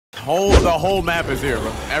The whole map is here,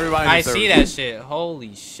 bro. Everybody. I see that shit.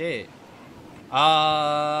 Holy shit. Where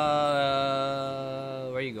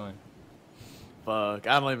are you going? Fuck,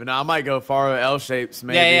 I don't even know. I might go far L shapes,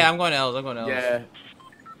 maybe. Yeah, I'm going to L's. Yeah.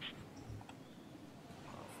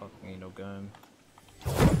 Oh, fuck, ain't no gun.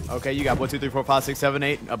 Okay, you got 1, 2, 3, 4, 5, 6, 7,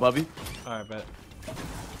 8 above you. Alright, bet.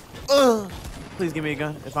 Please give me a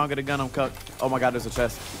gun. If I don't get a gun, I'm cucked. Oh my god, there's a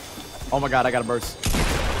chest. Oh my god, I got a burst.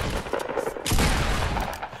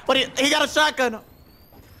 What? He got a shotgun.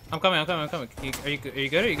 I'm coming. Are you good?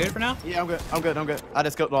 Are you good for now? Yeah, I'm good. I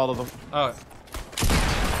just killed all of them. Oh.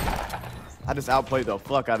 I just outplayed the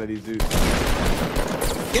fuck out of these dudes.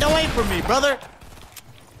 Get away from me, brother!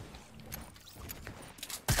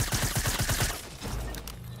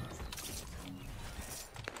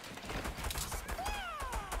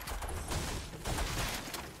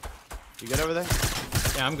 You good over there?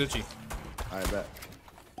 Yeah, I'm Gucci. Alright, bet.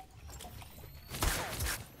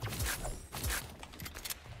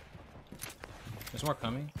 There's more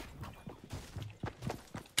coming.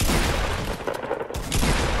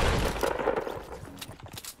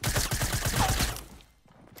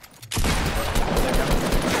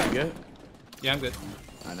 You good? Yeah, I'm good.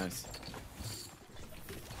 Alright, nice.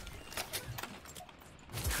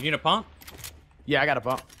 You need a pump? Yeah, I got a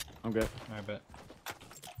pump. I'm good. Alright, bet.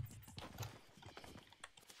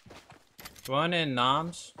 One in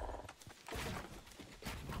Noms.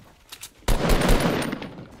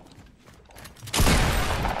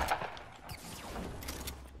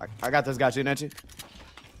 I got this guy shooting at you.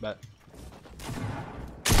 Bet.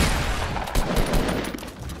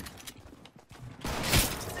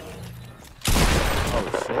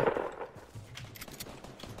 Oh shit.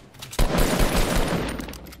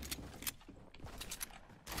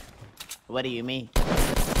 What do you mean?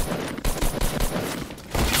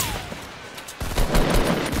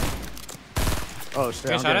 Oh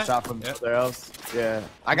shit, I'm getting shot from somewhere else. Yeah.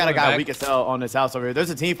 I got a guy weak as hell on this house over here. There's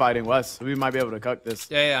a team fighting West. So we might be able to cuck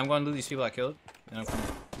this. Yeah, I'm going to loot these people I killed. And I'm coming.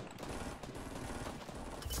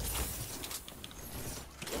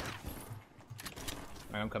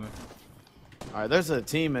 Alright, I'm coming. Alright, there's a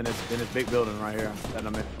team in this big building right here that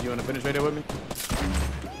I'm in. You wanna finish right there with me?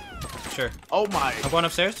 Sure. Oh my. I'm going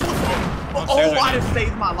upstairs. Oh, I just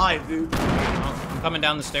saved my life, dude. I'm coming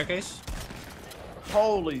down the staircase.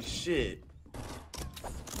 Holy shit.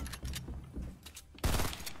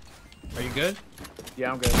 Are you good?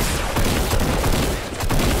 Yeah, I'm good.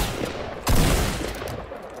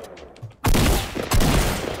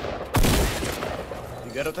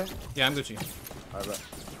 You good up there? Yeah, I'm Gucci. Alright, bro.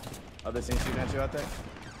 Other team shooting at you out there?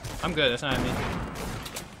 I'm good. That's not me.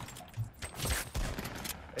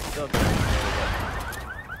 It's still good.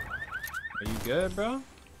 Are you good, bro?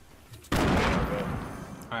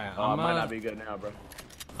 Alright, I might not be good now, bro.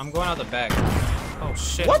 I'm going out the back. Oh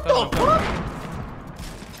shit. What the fuck?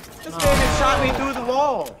 This man just shot me through the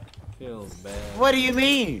wall. Feels bad. What do you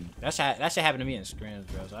mean? That shit happened to me in scrims,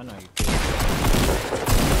 bro. So I know you.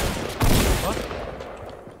 What?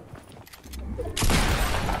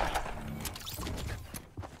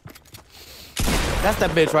 That's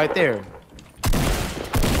that bitch right there.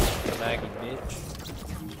 Laggy bitch.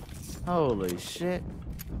 Holy shit.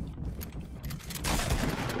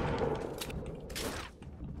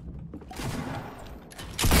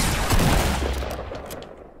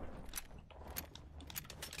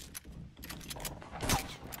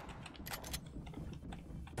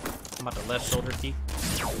 I'm about the left shoulder key.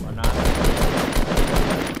 Or not.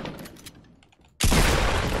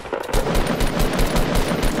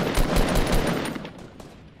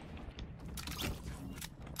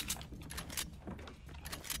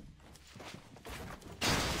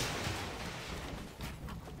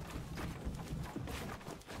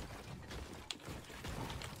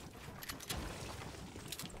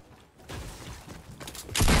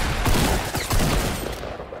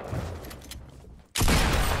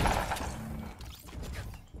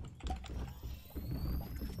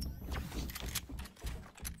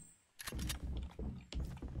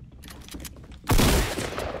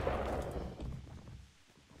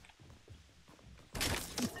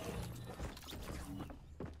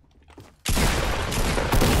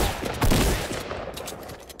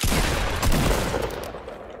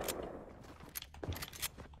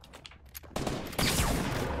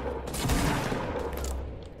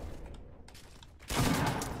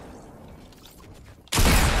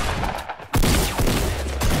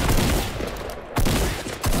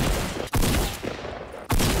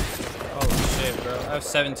 I have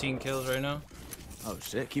 17 kills right now. Oh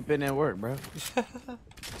shit, keep putting in work, bro.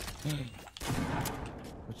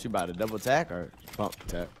 What you about to double tack or pump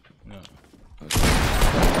tack? No. Okay.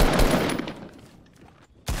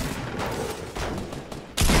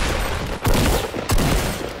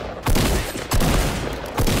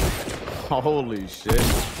 Holy shit.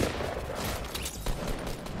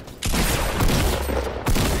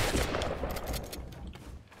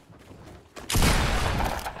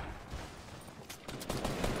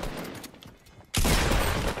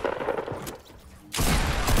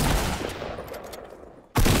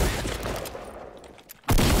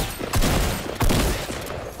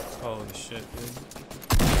 Holy shit, dude.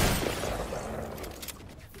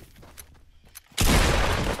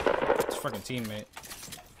 It's fucking teammate.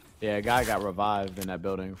 Yeah, a guy got revived in that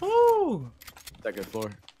building. Woo! Second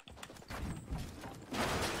floor.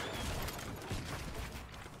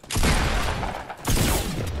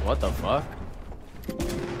 What the fuck?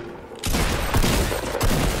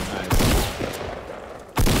 Nice.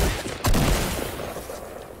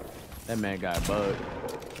 That man got bugged.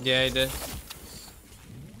 Yeah, he did.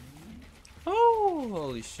 Oh,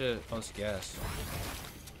 holy shit. Oh, it's gas.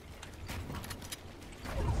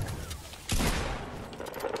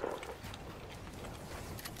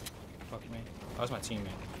 Fuck me. Oh, that's my teammate.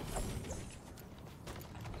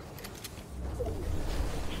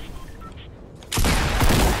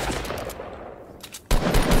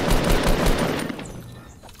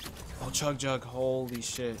 Oh, Chug Jug. Holy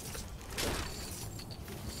shit.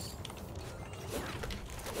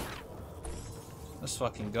 Let's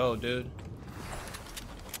fucking go, dude.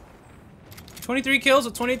 23 kills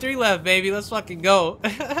with 23 left, baby. Let's fucking go.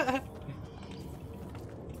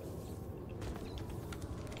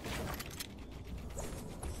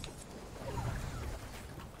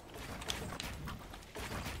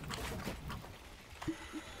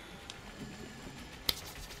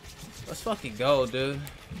 Let's fucking go, dude.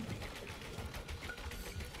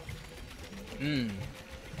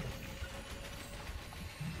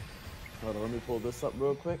 Hold on, let me pull this up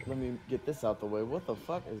real quick. Let me get this out the way. What the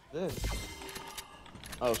fuck is this?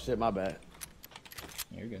 Oh shit, my bad.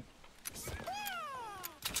 You're good.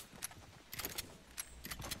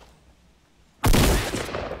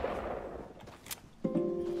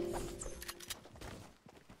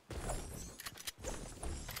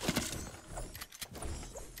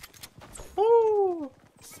 Woo!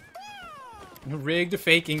 Rigged,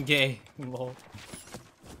 faking, gay. Lol.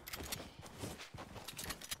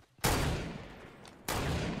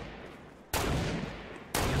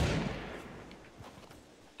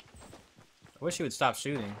 I wish he would stop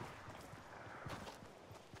shooting.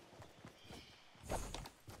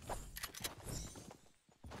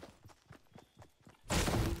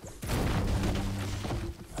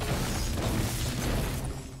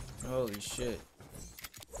 Holy shit.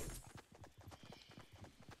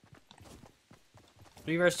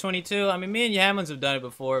 3 versus 22. I mean, me and Yamlins have done it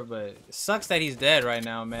before, but it sucks that he's dead right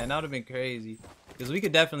now, man. That would have been crazy. Because we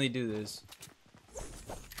could definitely do this.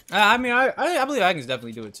 I mean, I believe I can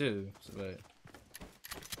definitely do it too. But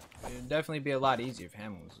it would definitely be a lot easier if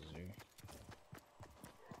Hamlin was here.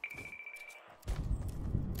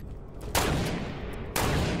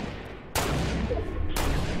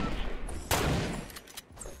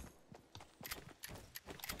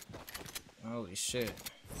 Holy shit.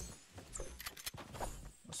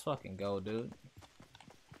 Let's fucking go, dude.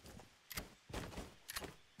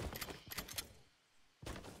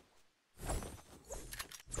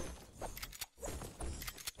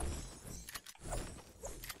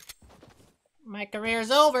 My career's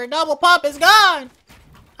over. Double pump is gone.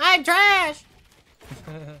 I'm trash.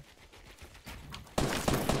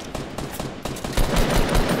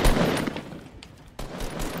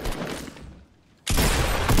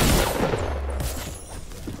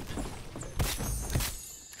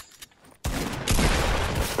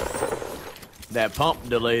 That pump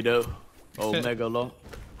delay though. Oh, Megalo.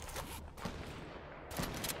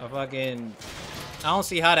 I don't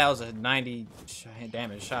see how that was a 90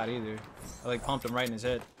 damage shot either. I like pumped him right in his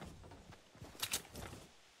head.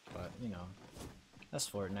 But, you know, that's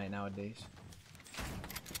Fortnite nowadays.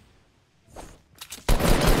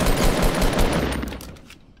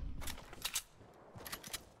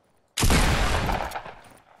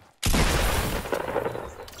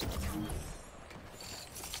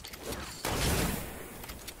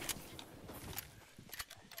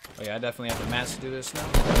 Oh yeah, I definitely have the mats to do this now.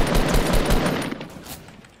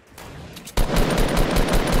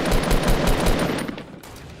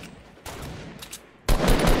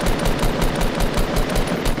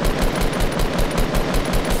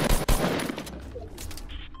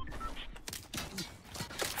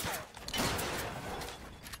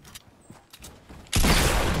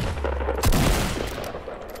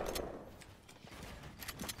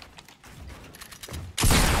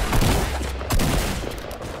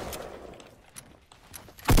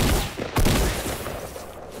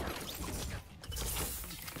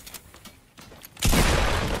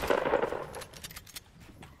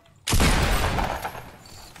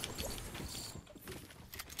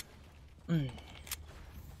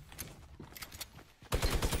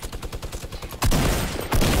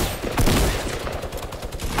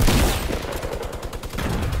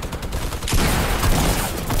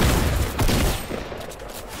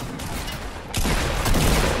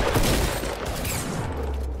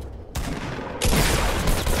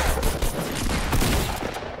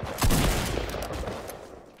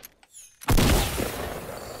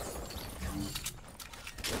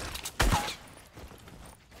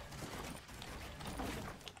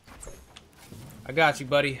 I got you,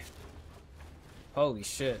 buddy. Holy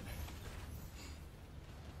shit.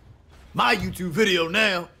 My YouTube video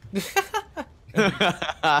now.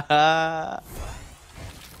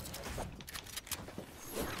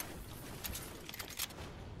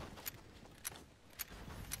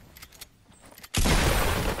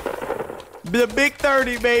 The big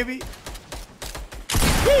 30, baby.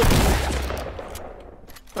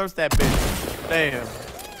 Thirst that bitch. Damn.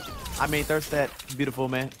 I mean, thirst that beautiful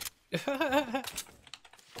man.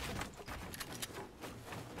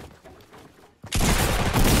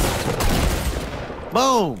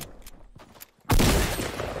 Boom.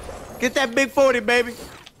 Get that big 40, baby.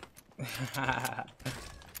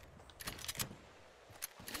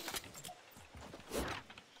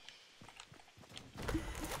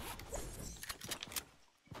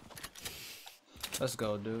 Let's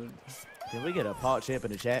go, dude. Can we get a pot champ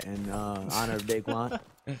in the chat in honor of DAEQUAN?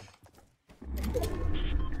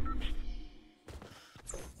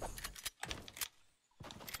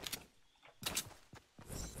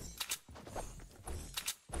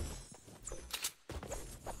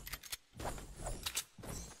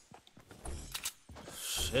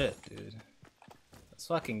 Shit, dude. Let's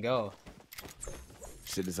fucking go.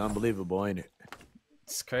 Shit is unbelievable, ain't it?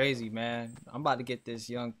 It's crazy, man. I'm about to get this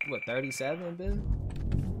young, what, 37, bitch?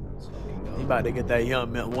 Let's fucking go. You about to get that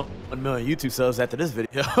young 1 million YouTube subs after this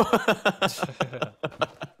video.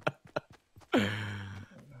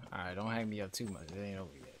 Alright, don't hang me up too much. It ain't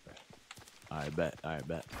over yet, bro. Alright, bet. Alright,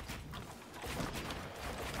 bet.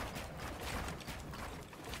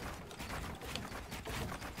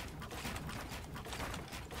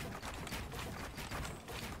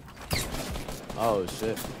 Oh,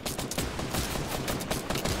 shit.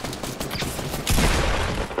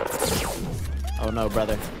 Oh, no,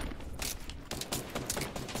 brother.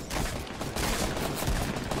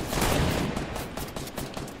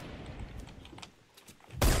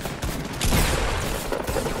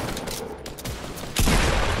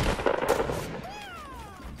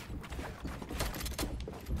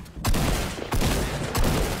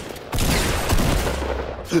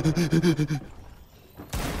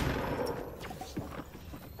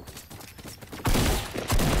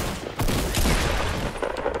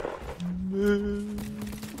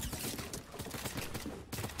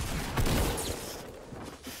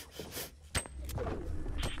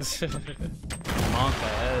 Monka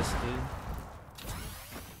ass,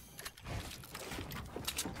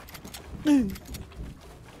 dude.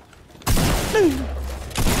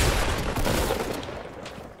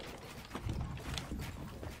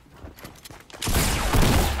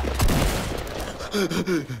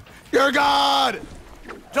 You're a god!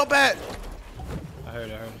 Jump at! I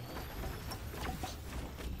heard it.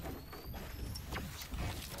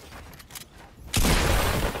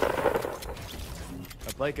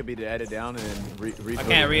 A play could be to edit down and then I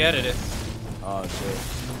can't re-edit it. Oh, shit.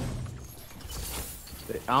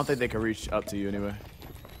 I don't think they can reach up to you anyway.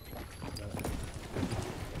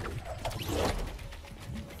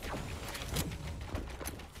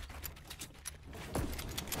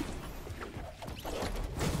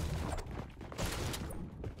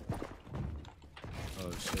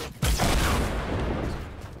 Oh, shit.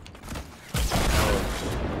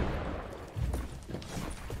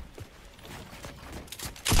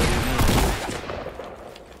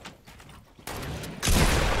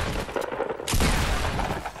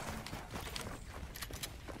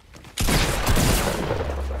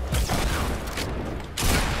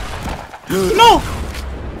 No!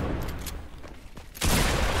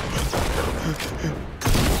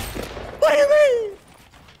 What do you mean?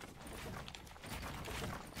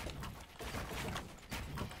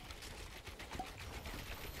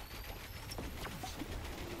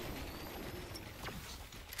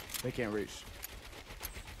 They can't reach.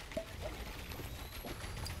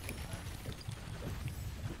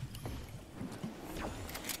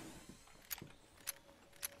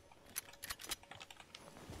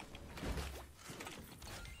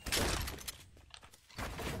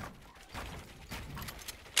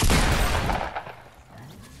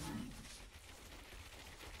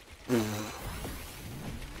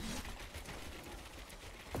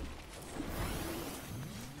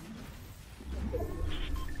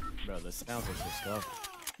 Bro, the sounds are so scuffed.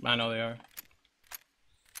 I know they are.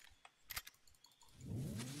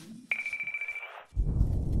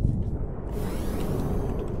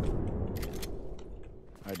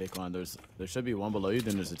 Alright, DAEQUAN, there should be one below you,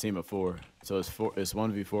 then there's a team of 4. So it's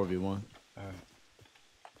 1v4v1. Alright.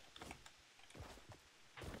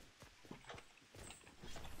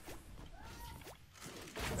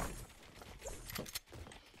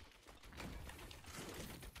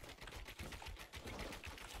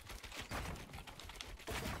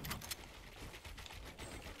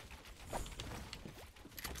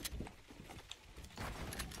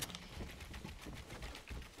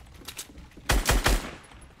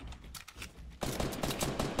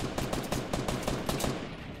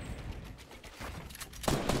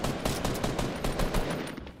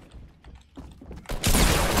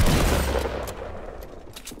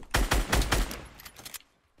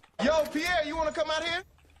 out here?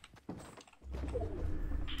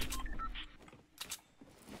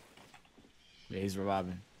 Yeah, he's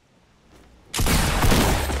reviving.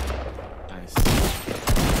 Nice.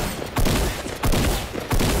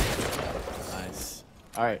 Nice.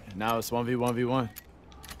 All right, now it's 1v1v1.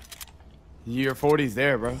 Your 40's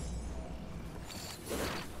there, bro.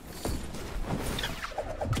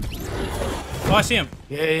 Oh, I see him.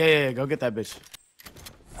 Yeah. Go get that bitch.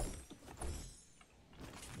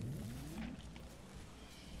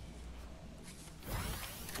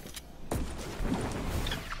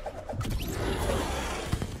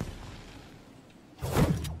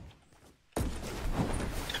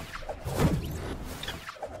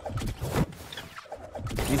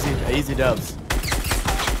 Easy dubs.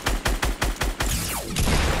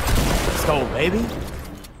 Let's go, baby.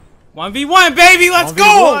 1v1, baby. Let's go.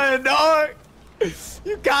 1v1, dog.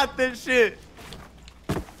 You got this shit.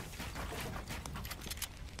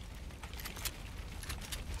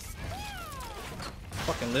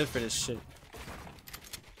 Fucking live for this shit.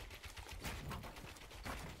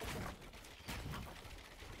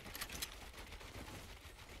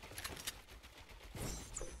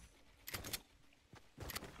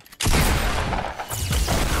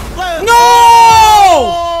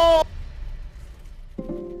 No!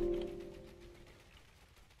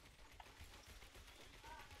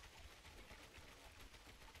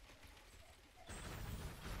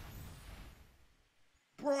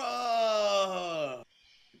 Bruh.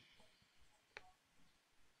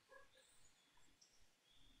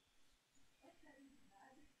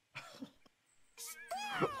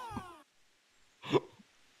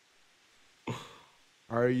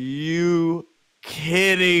 Are you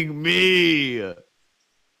kidding me?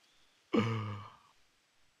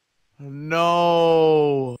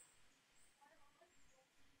 No.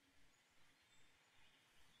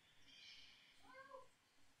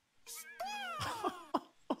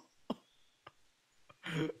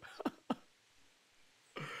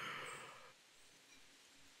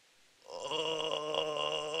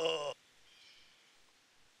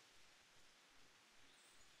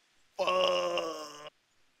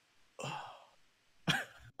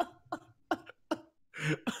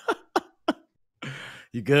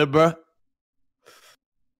 You good, bro?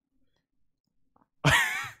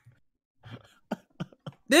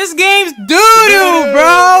 This game's doo-doo,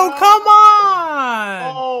 bro. Come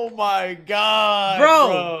on. Oh my god,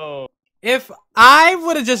 Bro. If I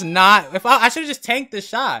would have just not, I should have just tanked the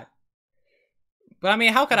shot. But I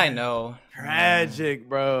mean, how could I know? Tragic,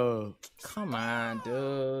 bro. Come on,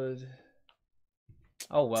 dude.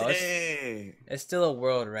 Oh well, Dang. it's still a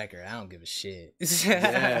world record. I don't give a shit.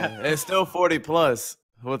 Yeah, it's still 40 plus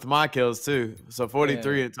with my kills too. So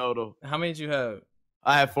 43 in total. How many did you have?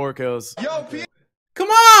 I have 4 kills. Yo, P. Come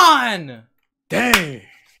on! Dang.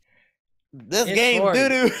 This game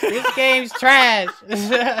doo-doo. This game's trash.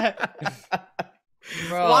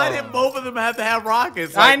 Bro. Why did both of them have to have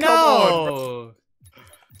rockets? I Like, know. come on, bro.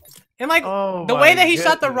 And like the way that he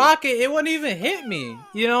shot the rocket, it wouldn't even hit me.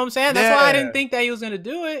 You know what I'm saying? That's why I didn't think that he was gonna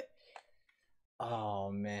do it. Oh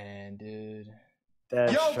man, dude.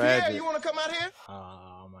 That's Yo, tragic. Pierre, you wanna come out here?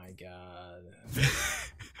 Oh my god.